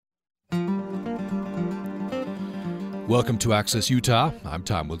Welcome to Access Utah. I'm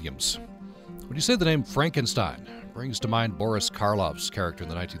Tom Williams. When you say the name Frankenstein, it brings to mind Boris Karloff's character in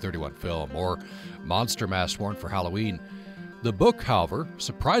the 1931 film, or Monster Mask worn for Halloween. The book, however,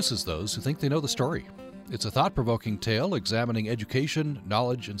 surprises those who think they know the story. It's a thought-provoking tale examining education,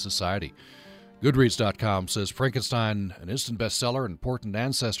 knowledge, and society. Goodreads.com says Frankenstein, an instant bestseller and important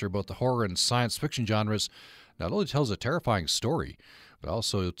ancestor of both the horror and science fiction genres, not only tells a terrifying story, but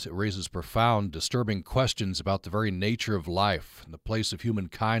also raises profound, disturbing questions about the very nature of life and the place of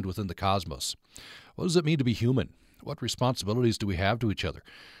humankind within the cosmos. What does it mean to be human? What responsibilities do we have to each other?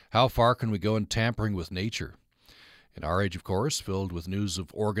 How far can we go in tampering with nature? In our age, of course, filled with news of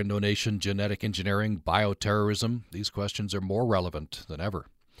organ donation, genetic engineering, bioterrorism, these questions are more relevant than ever.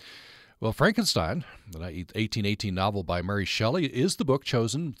 Well, Frankenstein, the 1818 novel by Mary Shelley, is the book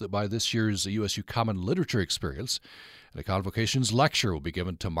chosen by this year's USU Common Literature Experience. And a Convocations lecture will be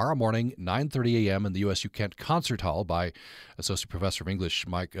given tomorrow morning, 9:30 a.m. in the USU Kent Concert Hall by Associate Professor of English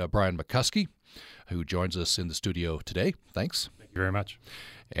Brian McCuskey, who joins us in the studio today. Thanks. Thank you very much.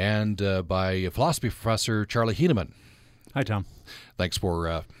 And by Philosophy Professor Charlie Hieneman. Hi, Tom. Thanks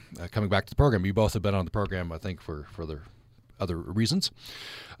for coming back to the program. You both have been on the program, I think, for other reasons.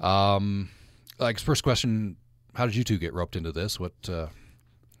 First question, how did you two get roped into this? What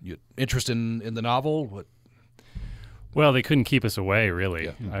interest in the novel? Well, they couldn't keep us away, really.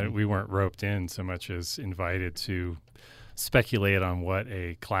 Yeah. Mm-hmm. We weren't roped in so much as invited to speculate on what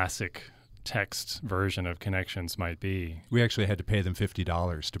a classic text version of Connections might be. We actually had to pay them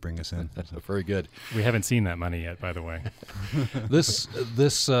 $50 to bring us in. Very good. We haven't seen that money yet, by the way. This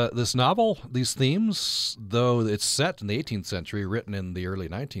novel, these themes, though it's set in the 18th century, written in the early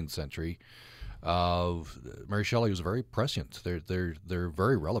 19th century, Mary Shelley was very prescient. They're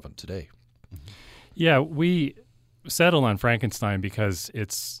very relevant today. Yeah, we settled on Frankenstein because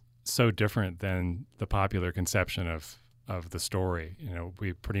it's so different than the popular conception of the story. You know,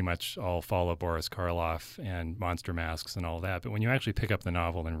 we pretty much all follow Boris Karloff and Monster Masks and all that, but when you actually pick up the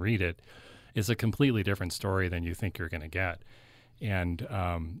novel and read it, it's a completely different story than you think you're going to get. And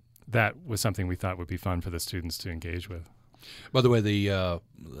that was something we thought would be fun for the students to engage with. By the way, the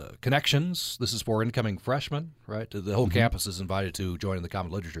Connections, this is for incoming freshmen, right? The whole campus is invited to join in the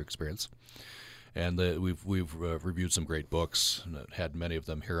Common Literature Experience. And we've reviewed some great books and had many of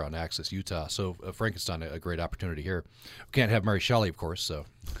them here on Access Utah. So Frankenstein, a great opportunity here. We can't have Mary Shelley, of course. So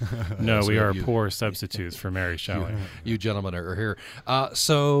no, we are poor substitutes for Mary Shelley. You gentlemen are here.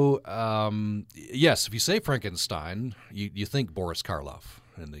 Yes, if you say Frankenstein, you think Boris Karloff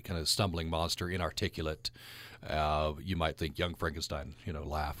and the kind of stumbling monster, inarticulate. You might think Young Frankenstein,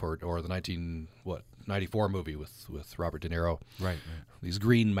 laugh, or the 1994 movie with Robert De Niro. Right. These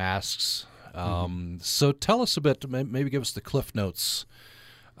green masks. So tell us a bit, maybe give us the cliff notes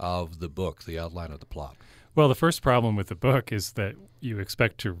of the book, the outline of the plot. Well, the first problem with the book is that you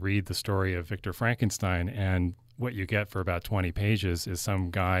expect to read the story of Victor Frankenstein, and what you get for about 20 pages is some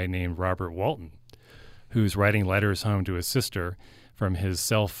guy named Robert Walton, who's writing letters home to his sister from his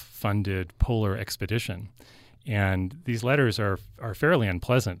self-funded polar expedition. And these letters are fairly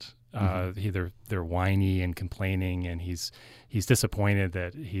unpleasant. They're whiny and complaining, and he's disappointed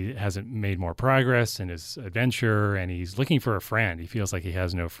that he hasn't made more progress in his adventure, and he's looking for a friend. He feels like he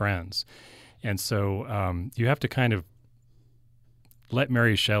has no friends. And so you have to kind of let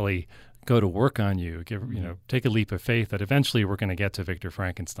Mary Shelley go to work on you, take a leap of faith that eventually we're going to get to Victor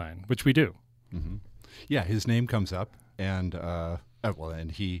Frankenstein, which we do. Mm-hmm. Yeah, his name comes up, and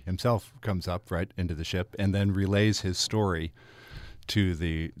and he himself comes up right into the ship and then relays his story to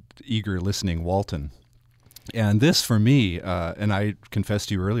the eager listening Walton. And this, for me, and I confessed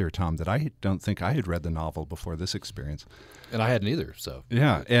to you earlier, Tom, that I don't think I had read the novel before this experience. And I hadn't either, so.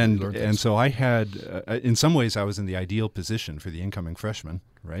 Yeah, and so I had, in some ways, I was in the ideal position for the incoming freshman,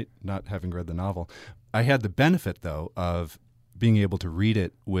 right, not having read the novel. I had the benefit, though, of being able to read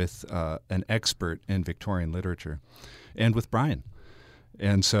it with an expert in Victorian literature and with Brian.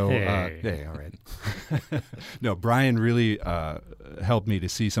 And so, all right. No, Brian really helped me to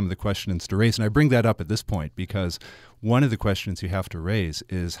see some of the questions to raise. And I bring that up at this point because one of the questions you have to raise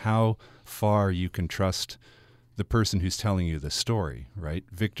is how far you can trust the person who's telling you the story, right?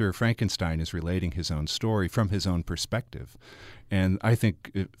 Victor Frankenstein is relating his own story from his own perspective. And I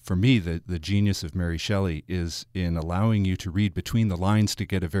think, for me, the genius of Mary Shelley is in allowing you to read between the lines to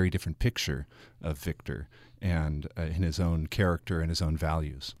get a very different picture of Victor and in his own character and his own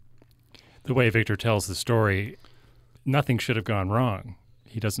values. The way Victor tells the story, nothing should have gone wrong.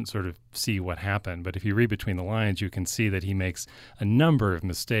 He doesn't sort of see what happened, but if you read between the lines, you can see that he makes a number of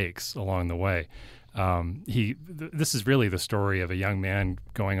mistakes along the way. This is really the story of a young man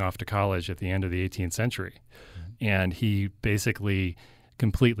going off to college at the end of the 18th century. and he basically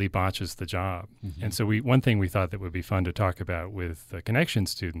completely botches the job. Mm-hmm. And so one thing we thought that would be fun to talk about with the connection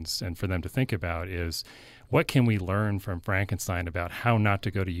students and for them to think about is, what can we learn from Frankenstein about how not to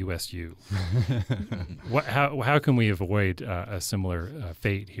go to USU? How can we avoid a similar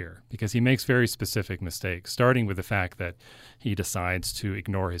fate here? Because he makes very specific mistakes, starting with the fact that he decides to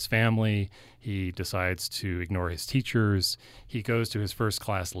ignore his family, he decides to ignore his teachers, he goes to his first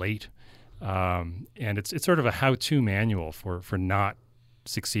class late, and it's sort of a how-to manual for not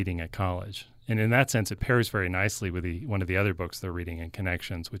succeeding at college. And in that sense, it pairs very nicely with one of the other books they're reading in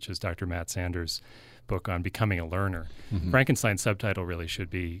Connections, which is Dr. Matt Sanders' book on becoming a learner. Mm-hmm. Frankenstein's subtitle really should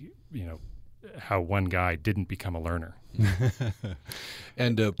be, how one guy didn't become a learner.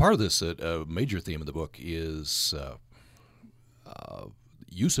 And part of this, a major theme of the book is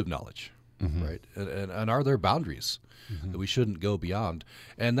use of knowledge, mm-hmm. right? And are there boundaries mm-hmm. that we shouldn't go beyond?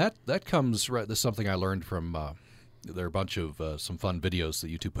 And that comes, right, this is something I learned from... there are a bunch of some fun videos that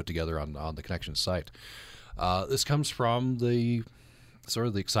you two put together on the Connection site. This comes from the sort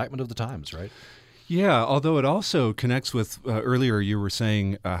of the excitement of the times, right? Yeah, although it also connects with, earlier you were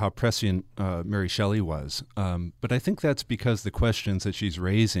saying how prescient Mary Shelley was. But I think that's because the questions that she's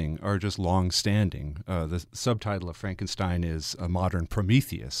raising are just long-standing. The subtitle of Frankenstein is A Modern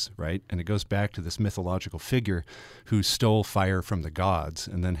Prometheus, right? And it goes back to this mythological figure who stole fire from the gods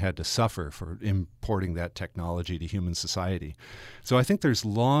and then had to suffer for importing that technology to human society. So I think there's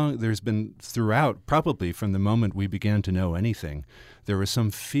been throughout, probably from the moment we began to know anything, there was some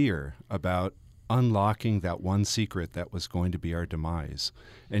fear about unlocking that one secret that was going to be our demise.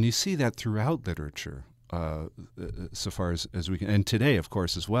 And you see that throughout literature, so far as we can. And today, of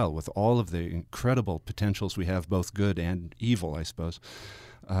course, as well, with all of the incredible potentials we have, both good and evil, I suppose,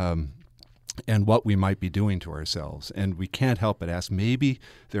 and what we might be doing to ourselves. And we can't help but ask, maybe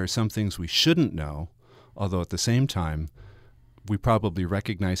there are some things we shouldn't know, although at the same time, we probably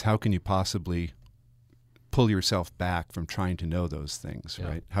recognize, how can you possibly pull yourself back from trying to know those things, yeah.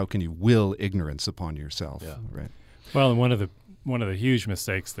 right? How can you will ignorance upon yourself, yeah. right? Well, and one of the huge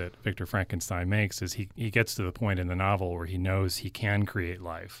mistakes that Victor Frankenstein makes is he gets to the point in the novel where he knows he can create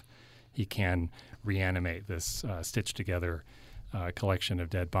life. He can reanimate this stitched together collection of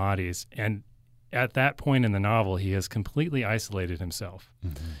dead bodies. And at that point in the novel, he has completely isolated himself.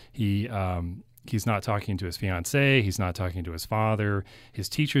 Mm-hmm. He's not talking to his fiancée. He's not talking to his father. His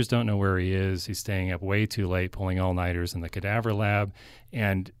teachers don't know where he is. He's staying up way too late, pulling all-nighters in the cadaver lab.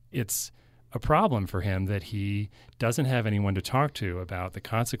 And it's a problem for him that he doesn't have anyone to talk to about the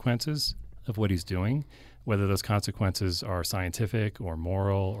consequences of what he's doing, whether those consequences are scientific or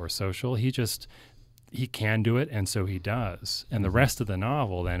moral or social. He can do it, and so he does. And the rest of the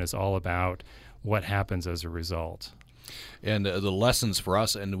novel then is all about what happens as a result. And the lessons for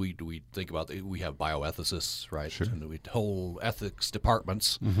us, and we think about, we have bioethicists, right? Sure. And we whole ethics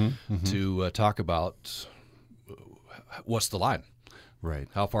departments mm-hmm, mm-hmm. to talk about what's the line, right?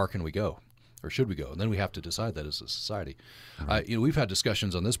 How far can we go, or should we go? And then we have to decide that as a society. Right. We've had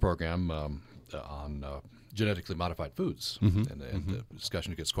discussions on this program on genetically modified foods, mm-hmm, and mm-hmm. the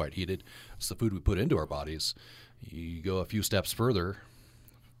discussion gets quite heated. It's the food we put into our bodies. You go a few steps further.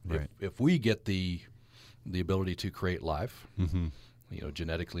 Right. If we get the ability to create life, mm-hmm.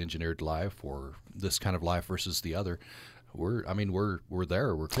 Genetically engineered life, or this kind of life versus the other, we're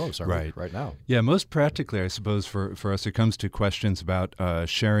there, we're close, aren't right. we, right now? Yeah, most practically, I suppose, for us, it comes to questions about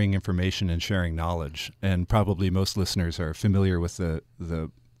sharing information and sharing knowledge. And probably most listeners are familiar with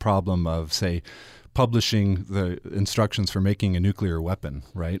the problem of, say, publishing the instructions for making a nuclear weapon,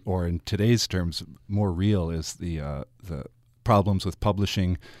 right? Or in today's terms, more real is the problems with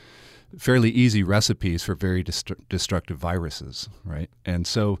publishing fairly easy recipes for very destructive viruses, right? And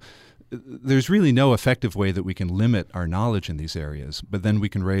so there's really no effective way that we can limit our knowledge in these areas, but then we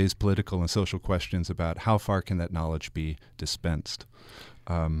can raise political and social questions about how far can that knowledge be dispensed,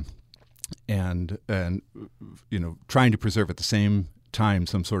 and trying to preserve at the same time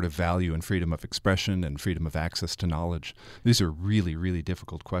some sort of value and freedom of expression and freedom of access to knowledge. These are really, really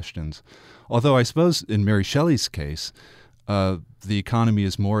difficult questions. Although I suppose in Mary Shelley's case, the economy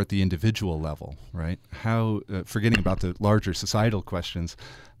is more at the individual level, right? How, forgetting about the larger societal questions,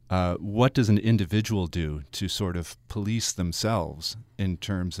 what does an individual do to sort of police themselves in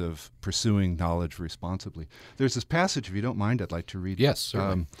terms of pursuing knowledge responsibly? There's this passage, if you don't mind, I'd like to read. Yes,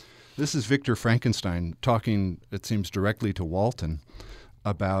 certainly. This is Victor Frankenstein talking, it seems, directly to Walton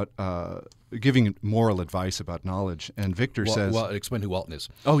about giving moral advice about knowledge. And Victor says... Well, explain who Walton is.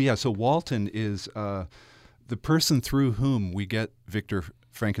 Oh, yeah. So Walton is the person through whom we get Victor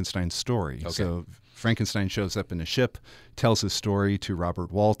Frankenstein's story. Okay. So Frankenstein shows up in a ship, tells his story to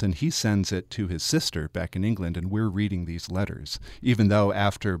Robert Walton. He sends it to his sister back in England, and we're reading these letters, even though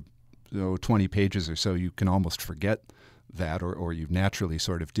after 20 pages or so you can almost forget that, or you naturally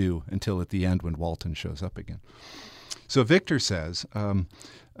sort of do, until at the end when Walton shows up again. So Victor says,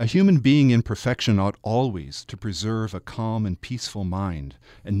 a human being in perfection ought always to preserve a calm and peaceful mind,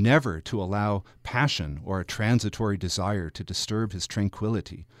 and never to allow passion or a transitory desire to disturb his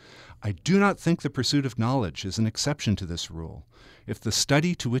tranquility. I do not think the pursuit of knowledge is an exception to this rule. If the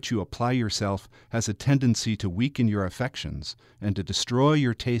study to which you apply yourself has a tendency to weaken your affections and to destroy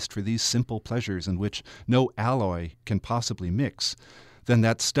your taste for these simple pleasures in which no alloy can possibly mix, then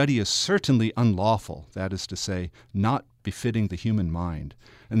that study is certainly unlawful, that is to say, not befitting the human mind.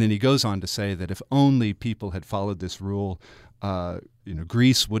 And then he goes on to say that if only people had followed this rule,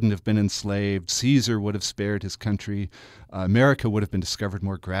 Greece wouldn't have been enslaved, Caesar would have spared his country, America would have been discovered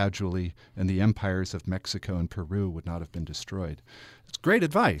more gradually, and the empires of Mexico and Peru would not have been destroyed. It's great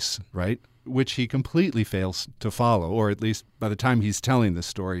advice, right? Which he completely fails to follow, or at least by the time he's telling this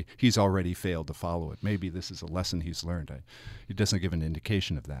story, he's already failed to follow it. Maybe this is a lesson he's learned. He doesn't give an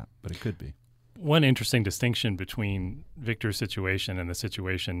indication of that, but it could be. One interesting distinction between Victor's situation and the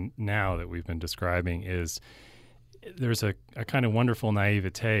situation now that we've been describing is there's a kind of wonderful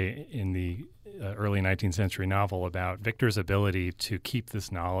naivete in the early 19th century novel about Victor's ability to keep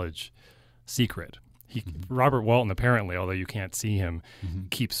this knowledge secret. Robert Walton, apparently, although you can't see him,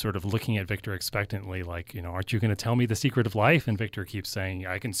 keeps sort of looking at Victor expectantly, like, aren't you going to tell me the secret of life? And Victor keeps saying,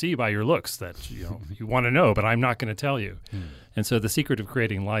 I can see by your looks that you want to know, but I'm not going to tell you. And so the secret of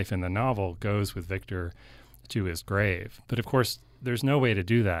creating life in the novel goes with Victor to his grave. But of course, there's no way to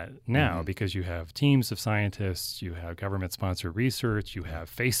do that now because you have teams of scientists, you have government-sponsored research, you have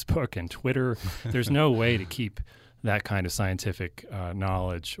Facebook and Twitter. There's no way to keep that kind of scientific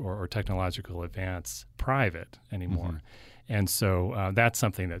knowledge or technological advance private anymore. And so that's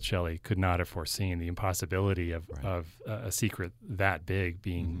something that Shelley could not have foreseen, the impossibility of a secret that big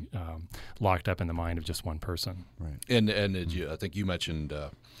being locked up in the mind of just one person. Right. And I think you mentioned,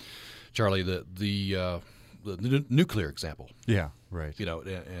 Charlie, the nuclear example. Yeah, right.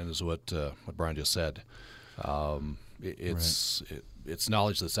 And is what Brian just said. It's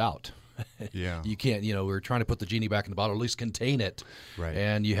knowledge that's out. Yeah. You can't, we're trying to put the genie back in the bottle, or at least contain it. Right.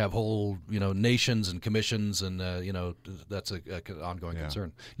 And you have whole, nations and commissions, and, that's an ongoing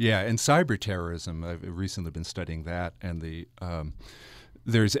concern. Yeah, and cyber terrorism, I've recently been studying that, and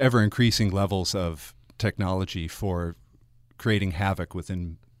there's ever-increasing levels of technology for creating havoc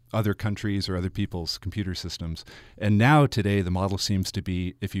within other countries or other people's computer systems. And now, today, the model seems to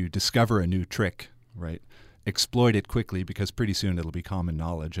be, if you discover a new trick, right, exploit it quickly, because pretty soon it'll be common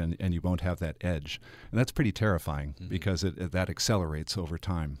knowledge and you won't have that edge. And that's pretty terrifying because that accelerates over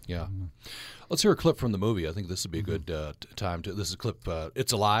time. Yeah. Let's hear a clip from the movie. I think this would be a good time to. This is a clip,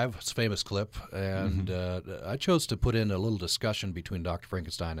 It's Alive. It's a famous clip. And I chose to put in a little discussion between Dr.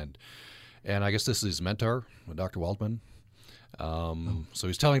 Frankenstein and I guess this is his mentor, Dr. Waldman. So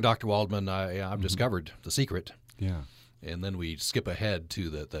he's telling Dr. Waldman, I've discovered the secret. Yeah. And then we skip ahead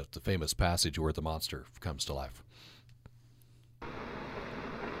to the famous passage where the monster comes to life.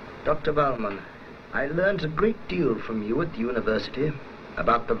 Dr. Waldman, I learned a great deal from you at the university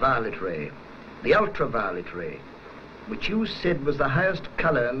about the violet ray, the ultraviolet ray, which you said was the highest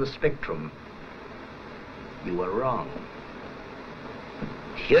color in the spectrum. You were wrong.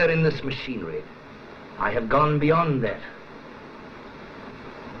 Here in this machinery, I have gone beyond that.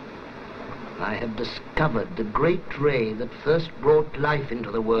 I have discovered the great ray that first brought life into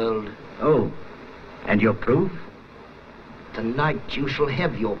the world. Oh, and your proof? Tonight you shall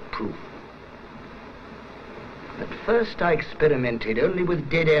have your proof. At first I experimented only with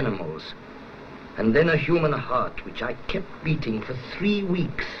dead animals, and then a human heart which I kept beating for 3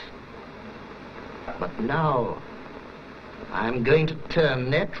 weeks. But now I am going to turn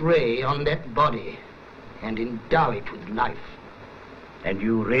that ray on that body and endow it with life. And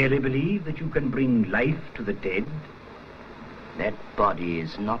you really believe that you can bring life to the dead? That body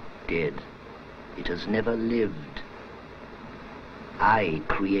is not dead. It has never lived. I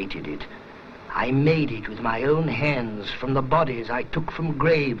created it. I made it with my own hands from the bodies I took from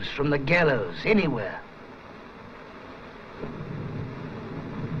graves, from the gallows, anywhere.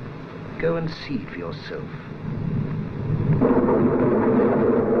 Go and see for yourself.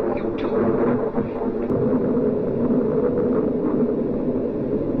 You too.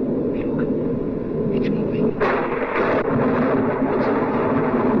 It's moving.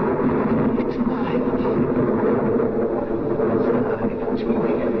 It's alive. It's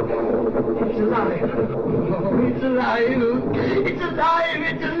moving. It's alive. Oh, it's alive. It's alive.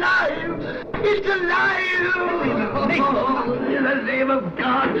 It's alive. It's alive! Oh, in the name of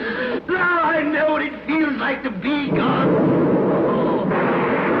God! Now I know what it feels like to be God!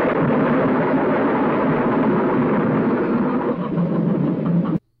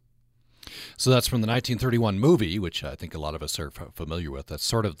 So that's from the 1931 movie, which I think a lot of us are familiar with. That's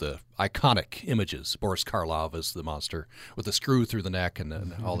sort of the iconic images. Boris Karloff as the monster with the screw through the neck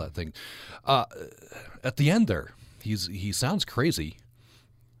and all that thing. At the end there, he sounds crazy.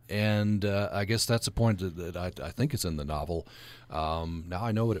 And I guess that's a point that I think is in the novel. Now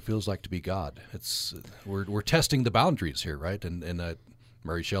I know what it feels like to be God. We're testing the boundaries here, right? And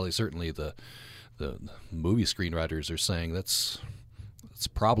Mary Shelley, certainly the movie screenwriters are saying it's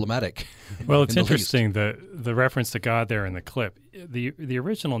problematic. Well, it's interesting the reference to God there in the clip. The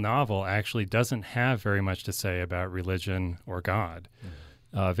original novel actually doesn't have very much to say about religion or God.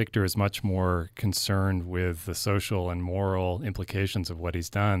 Victor is much more concerned with the social and moral implications of what he's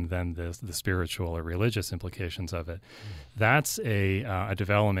done than the spiritual or religious implications of it. That's a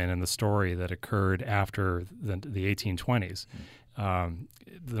development in the story that occurred after the 1820s. The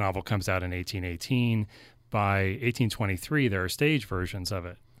novel comes out in 1818. By 1823, there are stage versions of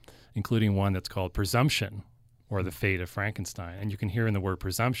it, including one that's called Presumption, or The Fate of Frankenstein. And you can hear in the word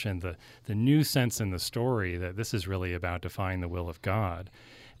presumption the new sense in the story that this is really about defying the will of God.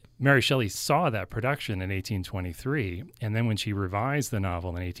 Mary Shelley saw that production in 1823, and then when she revised the novel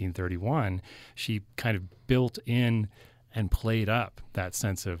in 1831, she kind of built in and played up that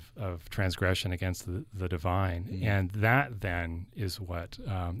sense of transgression against the divine. And that then is what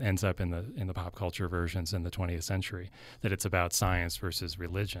ends up in the pop culture versions in the 20th century, that it's about science versus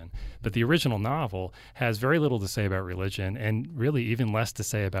religion. But the original novel has very little to say about religion and really even less to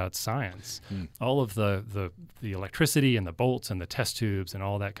say about science. All of the electricity and the bolts and the test tubes and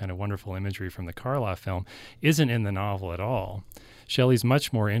all that kind of wonderful imagery from the Karloff film isn't in the novel at all. Shelley's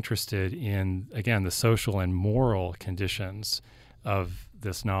much more interested in, again, the social and moral conditions of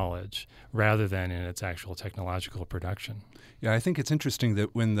this knowledge rather than in its actual technological production. Yeah, I think it's interesting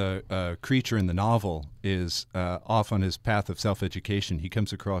that when the creature in the novel is off on his path of self-education, he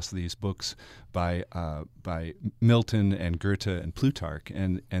comes across these books by Milton and Goethe and Plutarch,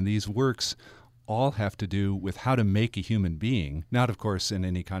 and these works all have to do with how to make a human being, not, of course, in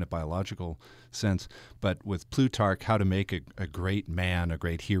any kind of biological sense, but with Plutarch, how to make a great man, a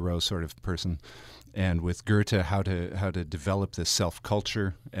great hero sort of person, and with Goethe, how to develop this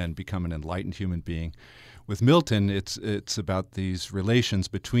self-culture and become an enlightened human being. With Milton, it's about these relations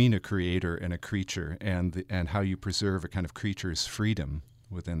between a creator and a creature, and how you preserve a kind of creature's freedom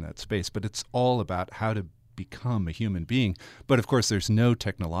within that space. But it's all about how to become a human being. But of course, there's no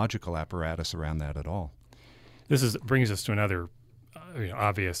technological apparatus around that at all. This brings us to another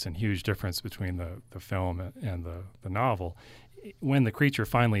obvious and huge difference between the film and the novel. When the creature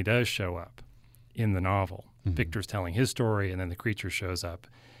finally does show up in the novel, Victor's telling his story, and then the creature shows up.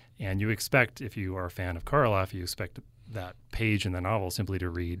 And you expect, if you are a fan of Karloff, you expect that page in the novel simply to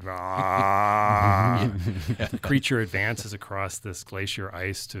read, the creature advances across this glacier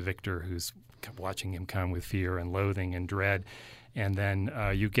ice to Victor, who's watching him come with fear and loathing and dread. And then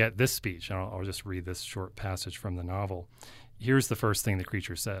you get this speech. I'll just read this short passage from the novel. Here's the first thing the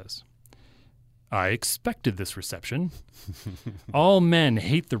creature says. I expected this reception. All men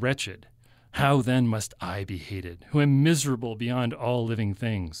hate the wretched. How then must I be hated, who am miserable beyond all living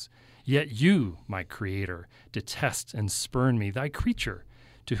things? Yet you, my Creator, detest and spurn me, thy creature,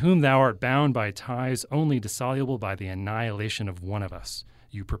 to whom thou art bound by ties only dissoluble by the annihilation of one of us.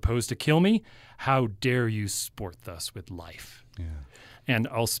 You propose to kill me? How dare you sport thus with life? Yeah. And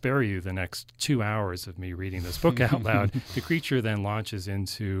I'll spare you the next 2 hours of me reading this book out loud. The creature then launches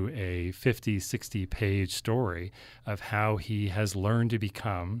into a 50, 60-page story of how he has learned to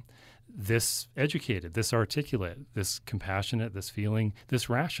become this educated, this articulate, this compassionate, this feeling, this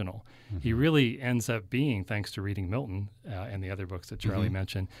rational. He really ends up being, thanks to reading Milton and the other books that Charlie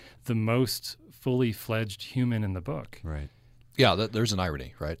mentioned, the most fully fledged human in the book. Right. Yeah, there's an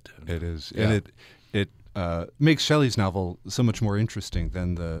irony, right? It is. Yeah. And it makes Shelley's novel so much more interesting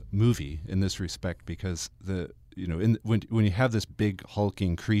than the movie in this respect, because when you have this big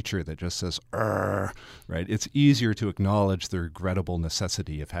hulking creature that just says "Arr," right, it's easier to acknowledge the regrettable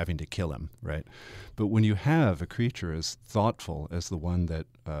necessity of having to kill him, right? But when you have a creature as thoughtful as the one that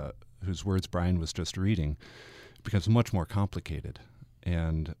whose words Brian was just reading, it becomes much more complicated,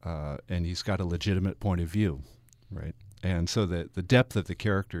 and he's got a legitimate point of view, right? And so the depth of the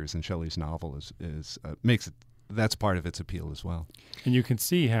characters in Shelley's novel is makes it that's part of its appeal as well. And you can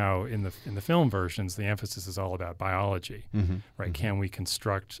see how in the film versions, the emphasis is all about biology, right? Can we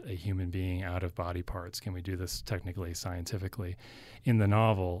construct a human being out of body parts? Can we do this technically, scientifically? In the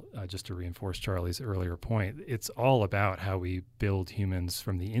novel, just to reinforce Charlie's earlier point, it's all about how we build humans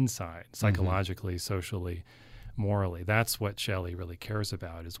from the inside, psychologically, socially, morally. That's what Shelley really cares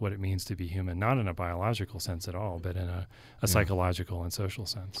about, is what it means to be human, not in a biological sense at all, but in a psychological and social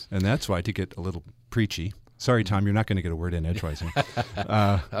sense. And that's why, to get a little preachy, sorry, Tom, you're not going to get a word in edgewise.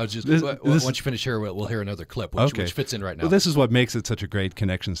 I was just once you finish here, we'll hear another clip, which fits in right now. Well, this is what makes it such a great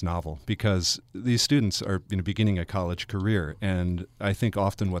connections novel, because these students are beginning a college career, and I think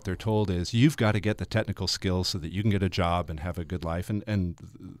often what they're told is you've got to get the technical skills so that you can get a job and have a good life, and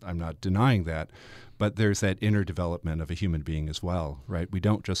I'm not denying that. But there's that inner development of a human being as well, right? We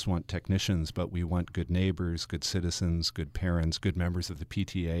don't just want technicians, but we want good neighbors, good citizens, good parents, good members of the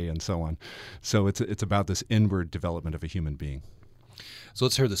PTA, and so on. So it's about this inward development of a human being. So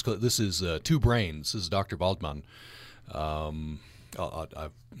let's hear this clip. This is Two Brains. This is Dr. Waldman. I've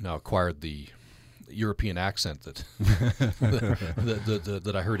now acquired the European accent that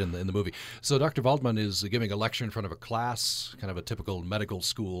that I heard in the movie. So Dr. Waldman is giving a lecture in front of a class, kind of a typical medical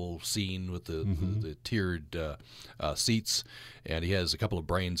school scene with the tiered seats, and he has a couple of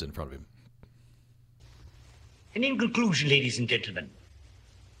brains in front of him. And in conclusion, ladies and gentlemen,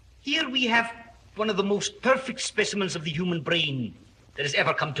 here we have one of the most perfect specimens of the human brain that has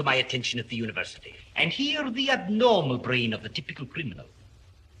ever come to my attention at the university. And here the abnormal brain of the typical criminal.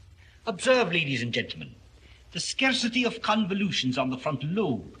 Observe, ladies and gentlemen, the scarcity of convolutions on the frontal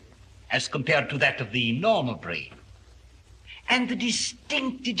lobe as compared to that of the normal brain, and the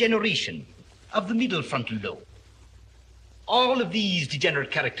distinct degeneration of the middle frontal lobe. All of these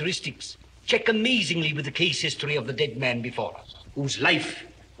degenerate characteristics check amazingly with the case history of the dead man before us, whose life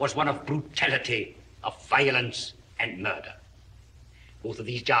was one of brutality, of violence, and murder. Both of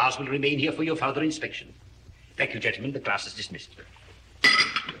these jars will remain here for your further inspection. Thank you, gentlemen. The class is dismissed.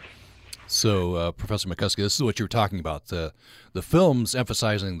 So, Professor McCuskey, this is what you were talking about, the film's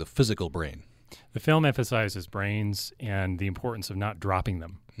emphasizing the physical brain. The film emphasizes brains and the importance of not dropping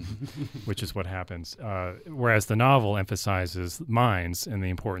them, which is what happens, whereas the novel emphasizes minds and the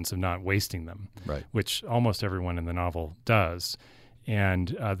importance of not wasting them, right, which almost everyone in the novel does.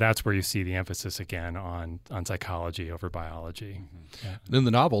 And that's where you see the emphasis again on psychology over biology. Yeah. In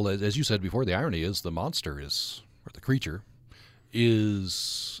the novel, as you said before, the irony is the monster is, or the creature,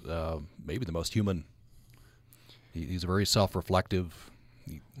 is maybe the most human. He's a very self-reflective.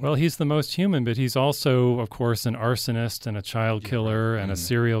 Well, he's the most human, but he's also, of course, an arsonist and a child killer and a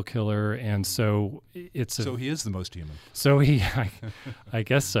serial killer, and so so he is the most human. So I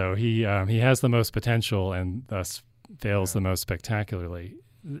guess so. He has the most potential and thus fails the most spectacularly.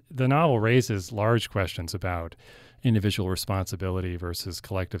 The novel raises large questions about individual responsibility versus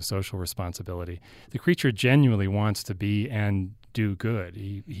collective social responsibility. The creature genuinely wants to be and do good.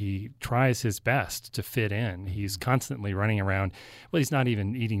 He tries his best to fit in. He's constantly running around. Well, he's not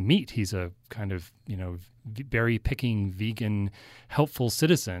even eating meat. He's a kind of, berry-picking, vegan, helpful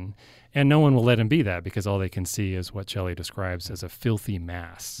citizen, and no one will let him be that because all they can see is what Shelley describes as a filthy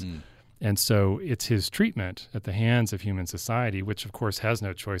mass. And so it's his treatment at the hands of human society, which of course has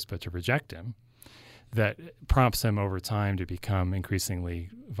no choice but to reject him, that prompts him over time to become increasingly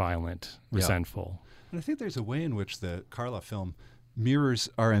violent, resentful. And I think there's a way in which the Karloff film mirrors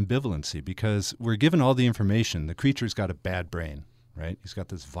our ambivalency, because we're given all the information. The creature's got a bad brain, right? He's got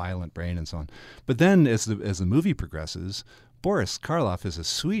this violent brain and so on. But then as the movie progresses, Boris Karloff is a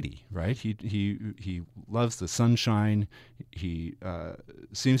sweetie, right? He loves the sunshine. He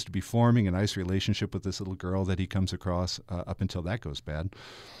seems to be forming a nice relationship with this little girl that he comes across up until that goes bad.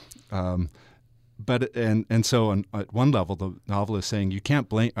 But so at one level, the novel is saying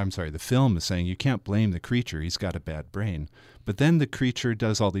the film is saying you can't blame the creature. He's got a bad brain. But then the creature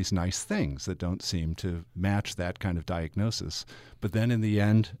does all these nice things that don't seem to match that kind of diagnosis. But then in the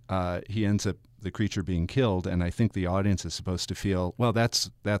end, he ends up, the creature being killed, and I think the audience is supposed to feel, well,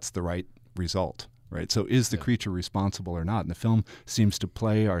 that's the right result, right? So is the creature responsible or not? And the film seems to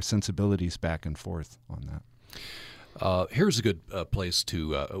play our sensibilities back and forth on that. Here's a good place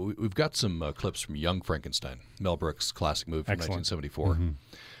to. We've got some clips from Young Frankenstein, Mel Brooks' classic movie from 1974.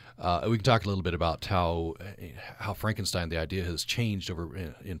 We can talk a little bit about how Frankenstein, the idea, has changed over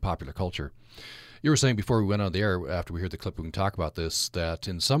in popular culture. You were saying before we went on the air, after we heard the clip, we can talk about this, that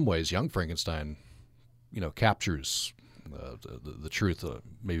in some ways, Young Frankenstein, captures the truth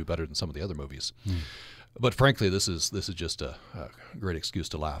maybe better than some of the other movies. But frankly, this is just a great excuse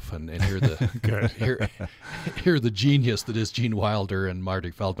to laugh and hear the hear the genius that is Gene Wilder and Marty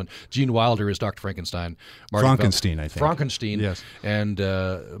Feldman. Gene Wilder is Dr. Frankenstein. Frankenstein, I think. Frankenstein. Yes. And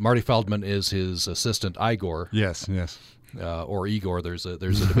Marty Feldman is his assistant Igor. Yes. Or Igor. There's a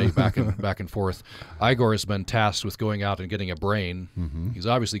debate back and forth. Igor has been tasked with going out and getting a brain. Mm-hmm. He's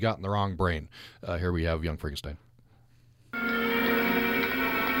obviously gotten the wrong brain. Here we have young Frankenstein.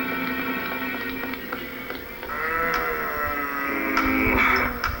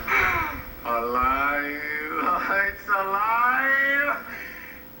 It's alive!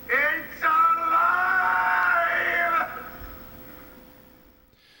 It's alive!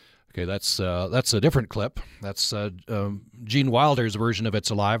 Okay, that's a different clip. That's Gene Wilder's version of "It's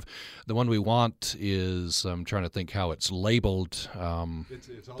Alive." The one we want is I'm trying to think how it's labeled.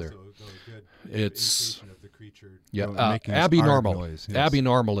 It's also a good it's imitation of the creature. making Abby Normal. Noise, yes. Abby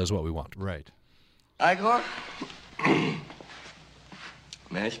Normal is what we want. Right. Igor?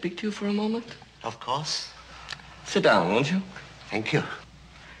 May I speak to you for a moment? Of course. Sit down, won't you? Thank you.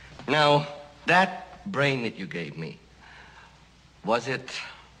 Now, that brain that you gave me, was it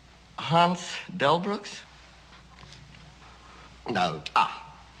Hans Delbrück's? No.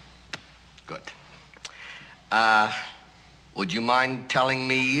 Ah, good. Would you mind telling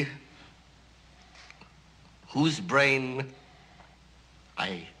me whose brain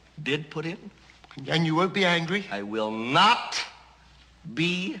I did put in? And you won't be angry? I will not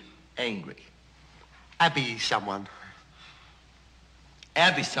be angry. Abby someone.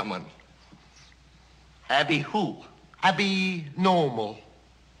 Abby someone. Abby who? Abby Normal.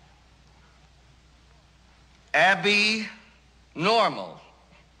 Abby Normal.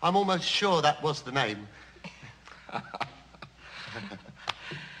 I'm almost sure that was the name.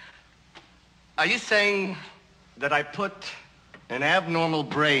 Are you saying that I put an abnormal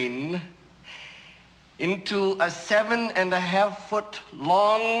brain into a 7.5-foot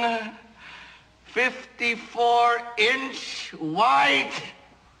long, 54-inch wide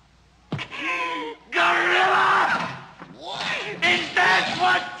gorilla? Is that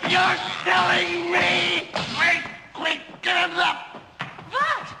what you're telling me? Quick, get him up!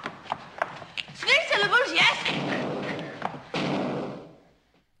 What? 3 syllables, yes?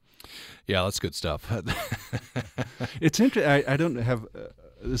 Yeah, that's good stuff. It's interesting. I don't have.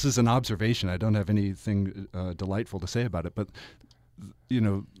 This is an observation. I don't have anything delightful to say about it. But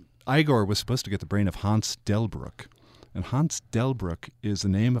Igor was supposed to get the brain of Hans Delbrück, and Hans Delbrück is the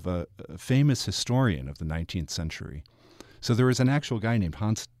name of a famous historian of the 19th century. So there was an actual guy named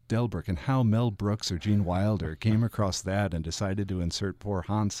Hans Delbrück, and how Mel Brooks or Gene Wilder came across that and decided to insert poor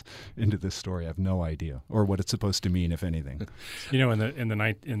Hans into this story, I have no idea, or what it's supposed to mean, if anything. In the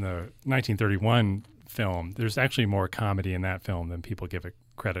 1931 film, there's actually more comedy in that film than people give it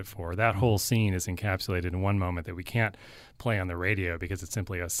credit for. That whole scene is encapsulated in one moment that we can't play on the radio because it's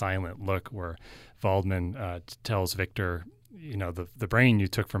simply a silent look where Waldman tells Victor, the brain you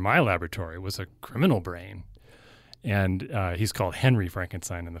took from my laboratory was a criminal brain. And he's called Henry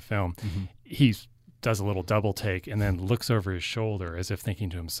Frankenstein in the film. Mm-hmm. He does a little double take and then looks over his shoulder as if thinking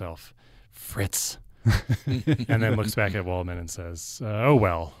to himself, Fritz. And then looks back at Waldman and says, oh,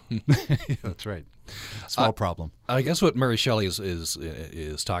 well. That's right. Small problem. I guess what Mary Shelley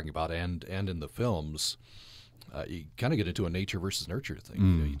is talking about, and in the films, you kind of get into a nature versus nurture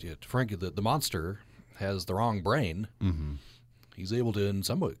thing. Frank, the monster has the wrong brain. Mm-hmm. He's able to, in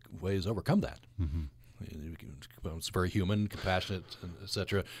some ways, overcome that. Mm-hmm. It's very human, compassionate,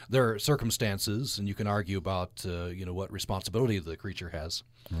 etc. There are circumstances, and you can argue about what responsibility the creature has.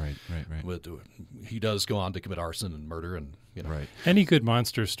 Right. But he does go on to commit arson and murder, and Right. Any good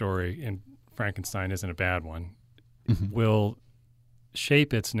monster story, and Frankenstein isn't a bad one, will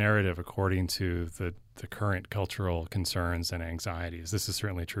shape its narrative according to the current cultural concerns and anxieties. This is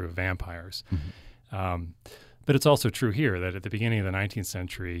certainly true of vampires. Mm-hmm. But it's also true here that at the beginning of the 19th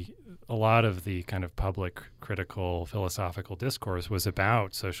century, a lot of the kind of public, critical, philosophical discourse was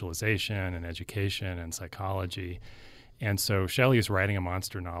about socialization and education and psychology. And so Shelley is writing a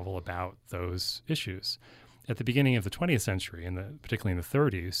monster novel about those issues. At the beginning of the 20th century, particularly in the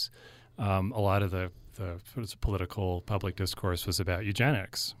 30s, a lot of the political public discourse was about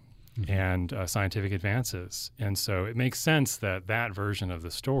eugenics. Mm-hmm. And scientific advances. And so it makes sense that version of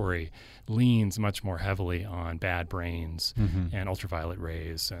the story leans much more heavily on bad brains and ultraviolet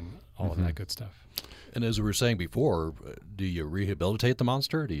rays and all of that good stuff. And as we were saying before, do you rehabilitate the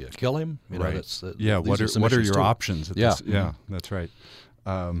monster? Do you kill him? Right. What are your options? At this? Yeah, that's right.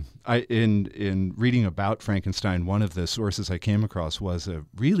 In reading about Frankenstein, one of the sources I came across was a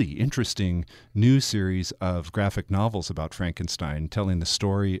really interesting new series of graphic novels about Frankenstein, telling the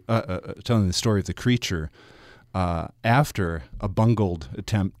story of the creature after a bungled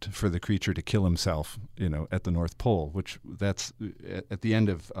attempt for the creature to kill himself, at the North Pole. Which that's at the end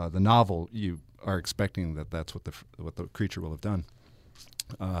of the novel, you are expecting that's what the creature will have done.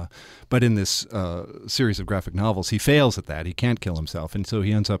 But in this series of graphic novels, he fails at that. He can't kill himself, and so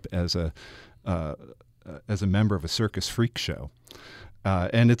he ends up as a member of a circus freak show.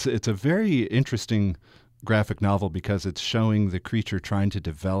 And it's a very interesting graphic novel because it's showing the creature trying to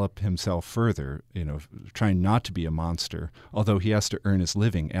develop himself further, trying not to be a monster, although he has to earn his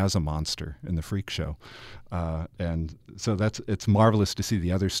living as a monster in the freak show. And so it's marvelous to see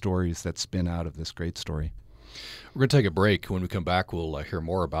the other stories that spin out of this great story. We're going to take a break. When we come back, we'll hear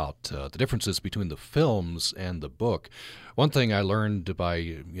more about the differences between the films and the book. One thing I learned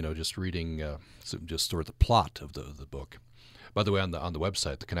by just reading just sort of the plot of the book. By the way, on the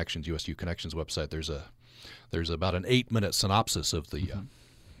website, the Connections USU Connections website, there's about an 8-minute synopsis of the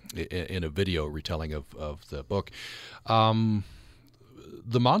in a video retelling of the book.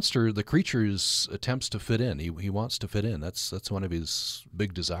 The creature's attempts to fit in. He wants to fit in. That's one of his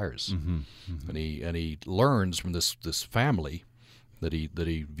big desires. And he learns from this family that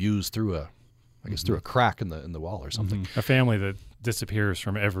he views through a crack in the wall or something. A family that disappears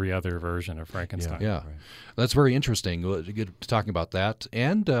from every other version of Frankenstein. Yeah. Right. That's very interesting. We'll get to talking about that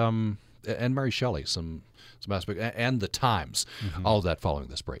and Mary Shelley, some aspect, and the times. All of that following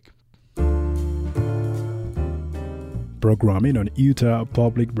this break. Programming on Utah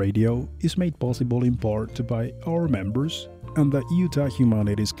Public Radio is made possible in part by our members and the Utah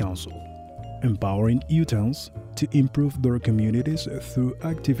Humanities Council, empowering Utahns to improve their communities through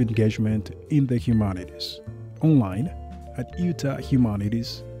active engagement in the humanities. Online at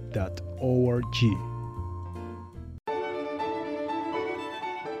utahhumanities.org.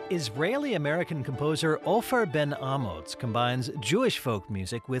 Israeli-American composer Ofer Ben Amotz combines Jewish folk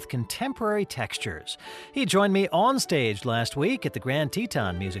music with contemporary textures. He joined me on stage last week at the Grand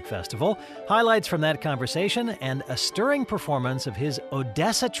Teton Music Festival. Highlights from that conversation and a stirring performance of his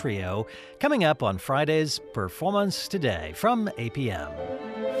Odessa Trio coming up on Friday's Performance Today from APM.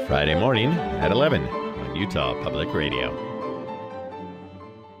 Friday morning at 11 on Utah Public Radio.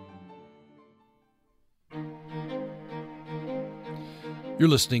 You're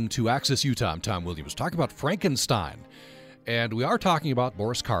listening to Access Utah. I'm Tom Williams, talking about Frankenstein. And we are talking about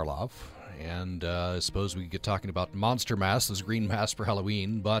Boris Karloff. And I suppose we could get talking about Monster Mass, this green mask for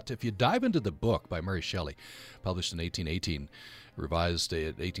Halloween. But if you dive into the book by Mary Shelley, published in 1818, revised in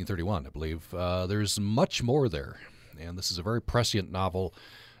 1831, I believe, there's much more there. And this is a very prescient novel.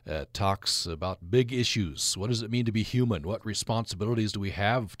 It talks about big issues. What does it mean to be human? What responsibilities do we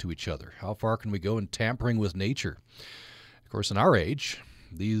have to each other? How far can we go in tampering with nature? Of course, in our age,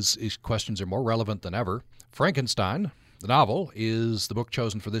 these questions are more relevant than ever. Frankenstein, the novel, is the book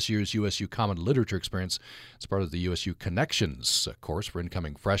chosen for this year's USU Common Literature Experience. It's part of the USU Connections course for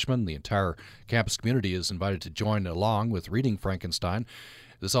incoming freshmen. The entire campus community is invited to join along with reading Frankenstein.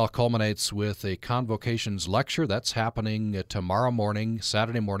 This all culminates with a convocations lecture that's happening tomorrow morning,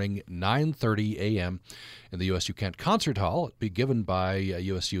 Saturday morning, 9:30 a.m. in the USU Kent Concert Hall. It'll be given by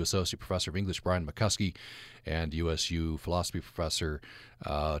USU Associate Professor of English Brian McCuskey and USU Philosophy Professor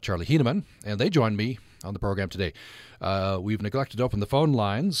Charlie Hieneman, and they join me on the program today. We've neglected to open the phone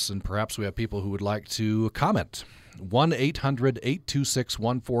lines, and perhaps we have people who would like to comment.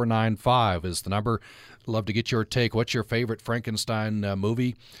 1-800-826-1495 is the number. Love to get your take. What's your favorite Frankenstein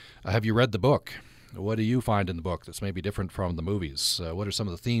movie? Have you read the book? What do you find in the book that's maybe different from the movies? What are some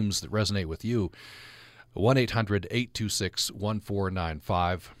of the themes that resonate with you?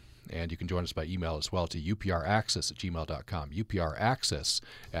 1-800-826-1495. And you can join us by email as well to upraccess@gmail.com,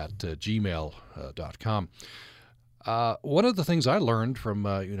 upraccess@gmail.com. One of the things I learned from,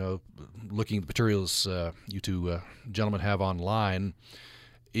 looking at the materials you two gentlemen have online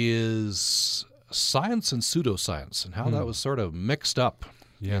is science and pseudoscience and how that was sort of mixed up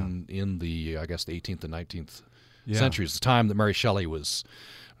in the, I guess, the 18th and 19th centuries, the time that Mary Shelley was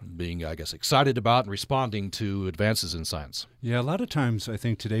being, I guess, excited about and responding to advances in science. Yeah, a lot of times I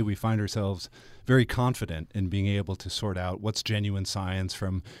think today we find ourselves very confident in being able to sort out what's genuine science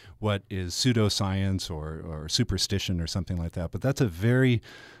from what is pseudoscience or superstition or something like that. But that's a very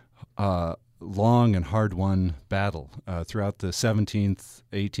long and hard-won battle. Throughout the 17th,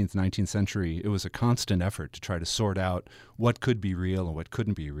 18th, 19th century, it was a constant effort to try to sort out what could be real and what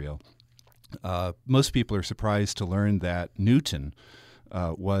couldn't be real. Most people are surprised to learn that Newton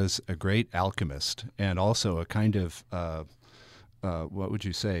was a great alchemist and also a kind of what would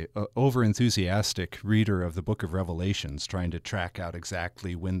you say, over-enthusiastic reader of the Book of Revelations, trying to track out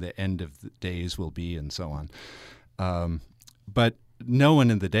exactly when the end of the days will be and so on. But no one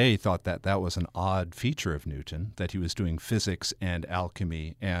in the day thought that that was an odd feature of Newton, that he was doing physics and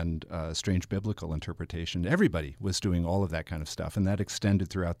alchemy and strange biblical interpretation. Everybody was doing all of that kind of stuff, and that extended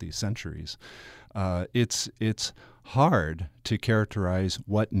throughout these centuries. It's hard to characterize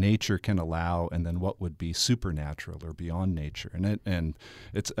what nature can allow and then what would be supernatural or beyond nature. And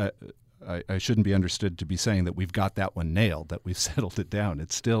it's I shouldn't be understood to be saying that we've got that one nailed, that we've settled it down.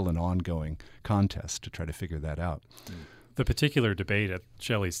 It's still an ongoing contest to try to figure that out. The particular debate at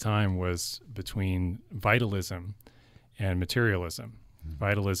Shelley's time was between vitalism and materialism.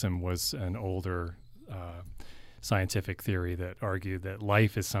 Vitalism was an older scientific theory that argued that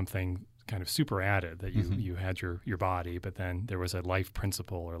life is something kind of super added, that you had your body, but then there was a life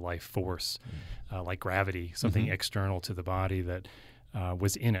principle or life force, like gravity, something external to the body that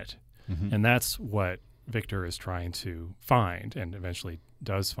was in it. And that's what Victor is trying to find and eventually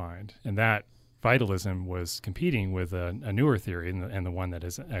does find. And that vitalism was competing with a newer theory, and the one that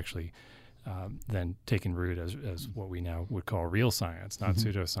is actually then taken root as what we now would call real science, not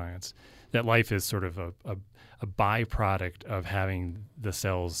pseudoscience, that life is sort of a byproduct of having the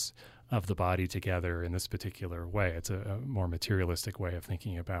cells of the body together in this particular way. It's a more materialistic way of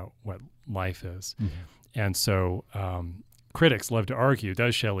thinking about what life is. And so critics love to argue,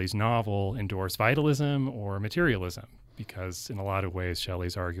 does Shelley's novel endorse vitalism or materialism? Because in a lot of ways,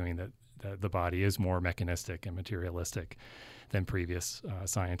 Shelley's arguing that the body is more mechanistic and materialistic than previous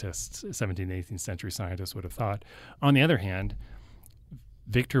scientists, 17th and 18th century scientists would have thought. On the other hand,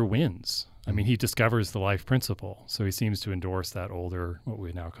 Victor wins. I mean, he discovers the life principle, so he seems to endorse that older, what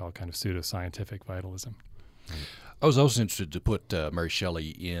we now call kind of pseudoscientific vitalism. I was also interested to put Mary Shelley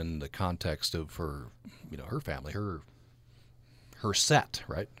in the context of her, her family, her set,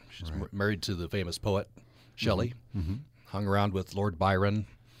 right? She's married to the famous poet Shelley, hung around with Lord Byron.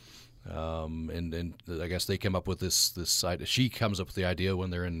 And I guess they came up with this idea. She comes up with the idea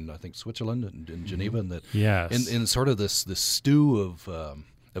when they're in, I think, Switzerland and in Geneva, and that in sort of this stew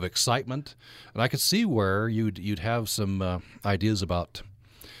of excitement. And I could see where you'd have some ideas about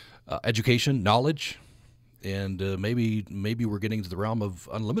education, knowledge, and maybe we're getting to the realm of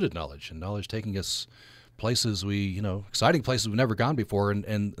unlimited knowledge, and knowledge taking us places exciting places we've never gone before,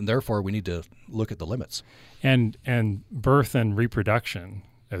 and therefore we need to look at the limits. And birth and reproduction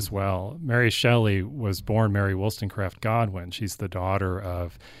as well. Mary Shelley was born Mary Wollstonecraft Godwin. She's the daughter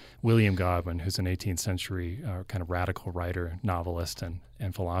of William Godwin, who's an 18th century kind of radical writer, novelist,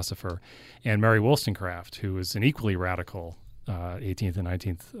 and philosopher, and Mary Wollstonecraft, who was an equally radical 18th and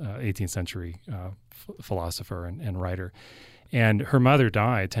 18th century philosopher and writer. And her mother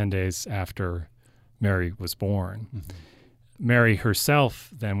died 10 days after Mary was born. Mary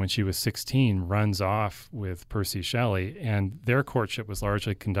herself, then, when she was 16, runs off with Percy Shelley, and their courtship was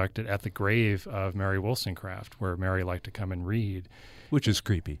largely conducted at the grave of Mary Wollstonecraft, where Mary liked to come and read. Which is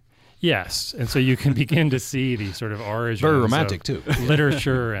creepy. Yes, and so you can begin to see the sort of origins very romantic, of too.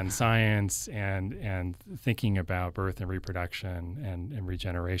 literature and science and thinking about birth and reproduction and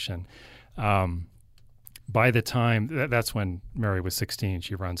regeneration. By the time, that's when Mary was 16,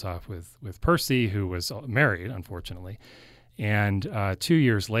 she runs off with Percy, who was married, unfortunately. And 2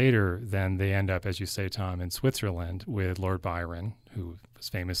 years later, then they end up, as you say, Tom, in Switzerland with Lord Byron, who was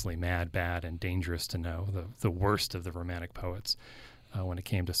famously mad, bad, and dangerous to know, the worst of the Romantic poets when it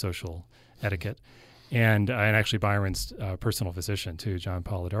came to social etiquette. And actually Byron's personal physician, too, John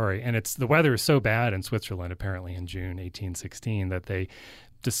Polidori. And the weather is so bad in Switzerland, apparently in June 1816, that they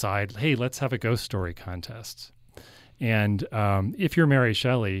decide, hey, let's have a ghost story contest. And if you're Mary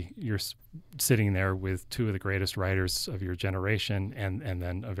Shelley, you're sitting there with two of the greatest writers of your generation and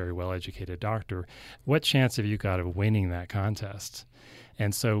then a very well-educated doctor. What chance have you got of winning that contest?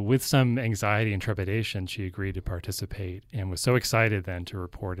 And so with some anxiety and trepidation, she agreed to participate and was so excited then to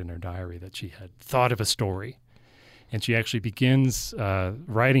report in her diary that she had thought of a story. And she actually begins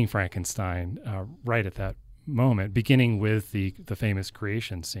writing Frankenstein right at that moment, beginning with the famous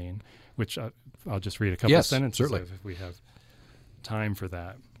creation scene, which I'll just read a couple sentences of if we have time for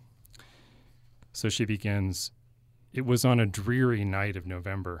that. So she begins, "It was on a dreary night of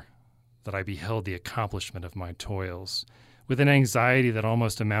November that I beheld the accomplishment of my toils. With an anxiety that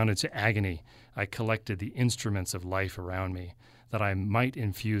almost amounted to agony, I collected the instruments of life around me, that I might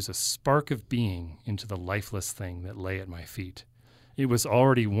infuse a spark of being into the lifeless thing that lay at my feet. It was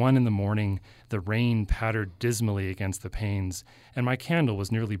already 1 a.m, the rain pattered dismally against the panes, and my candle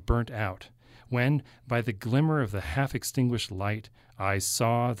was nearly burnt out, when, by the glimmer of the half-extinguished light, I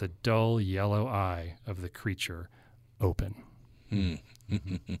saw the dull yellow eye of the creature open."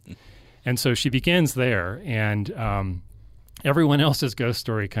 And so she begins there, and everyone else's ghost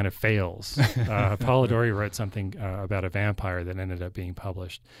story kind of fails. Polidori wrote something about a vampire that ended up being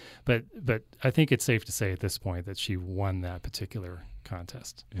published. But I think it's safe to say at this point that she won that particular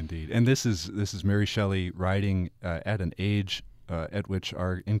contest. Indeed. And this is Mary Shelley writing at an age at which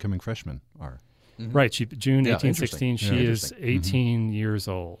our incoming freshmen are. Mm-hmm. Right. June 1816, she is 18 years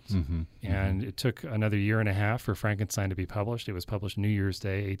old. Mm-hmm. And it took another year and a half for Frankenstein to be published. It was published New Year's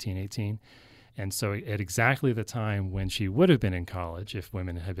Day, 1818. And so at exactly the time when she would have been in college, if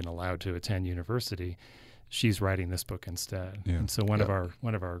women had been allowed to attend university, she's writing this book instead. Yeah. And so one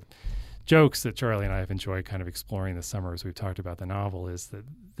of our jokes that Charlie and I have enjoyed kind of exploring this summer as we've talked about the novel is that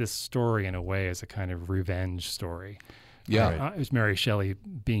this story, in a way, is a kind of revenge story. Yeah. It was Mary Shelley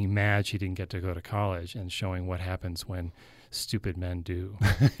being mad she didn't get to go to college and showing what happens when stupid men do.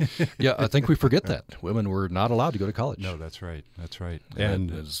 Yeah, I think we forget that. Women were not allowed to go to college. No, that's right. That's right.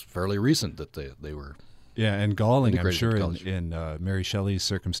 And it's fairly recent that they were. Yeah, and galling, I'm integrated sure, into in Mary Shelley's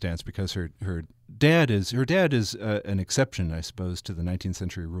circumstance, because her dad is an exception, I suppose, to the 19th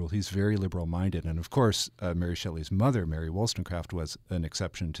century rule. He's very liberal-minded, and of course, Mary Shelley's mother, Mary Wollstonecraft, was an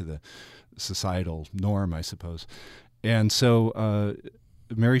exception to the societal norm, I suppose. And so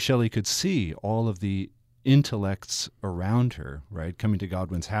Mary Shelley could see all of the intellects around her, right, coming to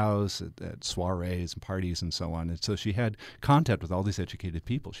Godwin's house at soirees and parties and so on. And so she had contact with all these educated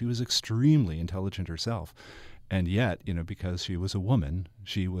people. She was extremely intelligent herself. And yet, because she was a woman,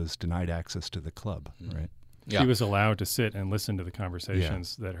 she was denied access to the club, right? She was allowed to sit and listen to the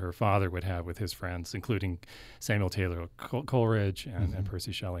conversations that her father would have with his friends, including Samuel Taylor Coleridge and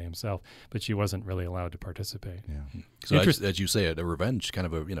Percy Shelley himself, but she wasn't really allowed to participate. Yeah. So as you say, a revenge, kind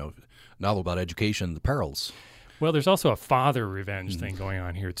of a novel about education, the perils. Well, there's also a father revenge thing going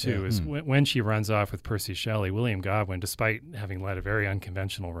on here, too. Is when she runs off with Percy Shelley, William Godwin, despite having led a very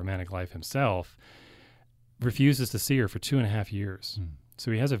unconventional romantic life himself, refuses to see her for 2.5 years.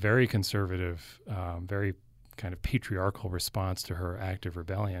 So he has a very conservative, very kind of patriarchal response to her act of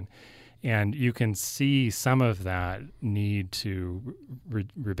rebellion. And you can see some of that need to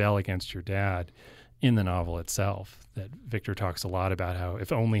rebel against your dad in the novel itself, that Victor talks a lot about how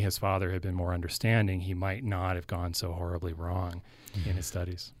if only his father had been more understanding, he might not have gone so horribly wrong in his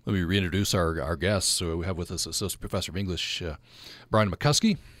studies. Let me reintroduce our guests. So we have with us Associate Professor of English Brian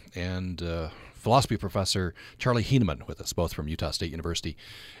McCuskey and Philosophy Professor Charlie Hieneman with us, both from Utah State University.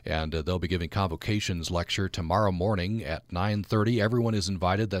 And they'll be giving Convocations lecture tomorrow morning at 9:30. Everyone is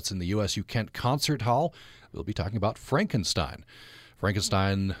invited. That's in the USU Kent Concert Hall. We'll be talking about Frankenstein.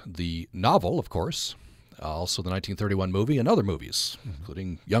 Frankenstein, the novel, of course, also the 1931 movie and other movies,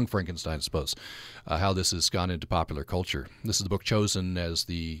 including Young Frankenstein, I suppose, how this has gone into popular culture. This is the book chosen as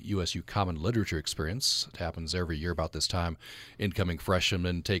the USU Common Literature Experience. It happens every year about this time. Incoming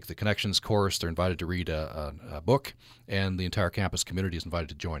freshmen take the Connections course. They're invited to read a book, and the entire campus community is invited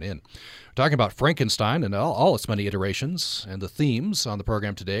to join in. We're talking about Frankenstein and all its many iterations and the themes on the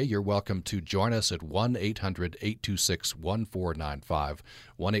program today. You're welcome to join us at 1-800-826-1495,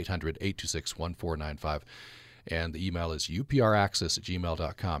 1-800-826-1495. And the email is